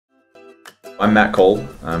I'm Matt Cole.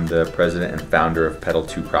 I'm the president and founder of Pedal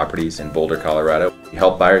 2 Properties in Boulder, Colorado. We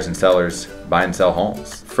help buyers and sellers buy and sell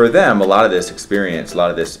homes. For them, a lot of this experience, a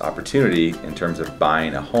lot of this opportunity in terms of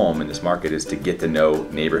buying a home in this market is to get to know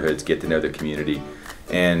neighborhoods, get to know the community.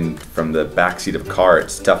 And from the backseat of a car,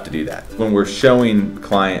 it's tough to do that. When we're showing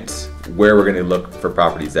clients where we're going to look for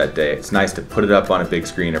properties that day, it's nice to put it up on a big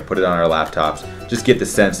screen or put it on our laptops, just get the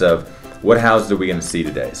sense of what houses are we going to see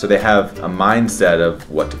today. So they have a mindset of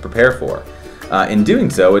what to prepare for. In doing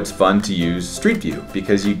so, it's fun to use Street View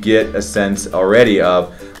because you get a sense already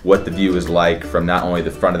of what the view is like from not only the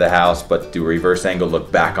front of the house, but do a reverse angle look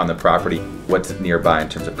back on the property, what's nearby in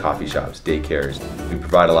terms of coffee shops, daycares. We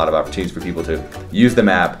provide a lot of opportunities for people to use the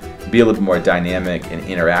map, be a little bit more dynamic and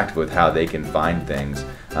interactive with how they can find things.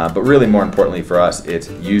 But really more importantly for us, it's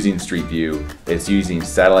using Street View, it's using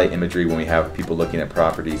satellite imagery when we have people looking at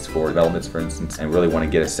properties for developments, for instance, and really want to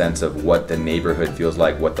get a sense of what the neighborhood feels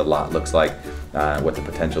like, what the lot looks like, what the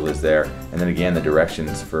potential is there, and then again the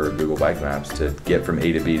directions for Google Bike Maps to get from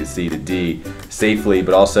A to B to C to D safely,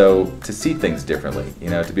 but also to see things differently. You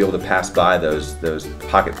know, to be able to pass by those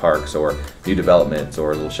pocket parks or new developments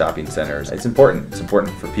or little shopping centers. It's important. It's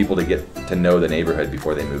important for people to get to know the neighborhood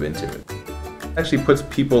before they move into it. It actually puts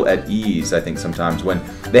people at ease, I think, sometimes when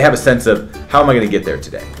they have a sense of, how am I going to get there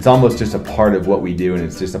today? It's almost just a part of what we do, and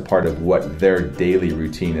it's just a part of what their daily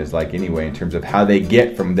routine is like anyway, in terms of how they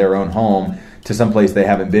get from their own home to someplace they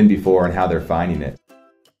haven't been before and how they're finding it.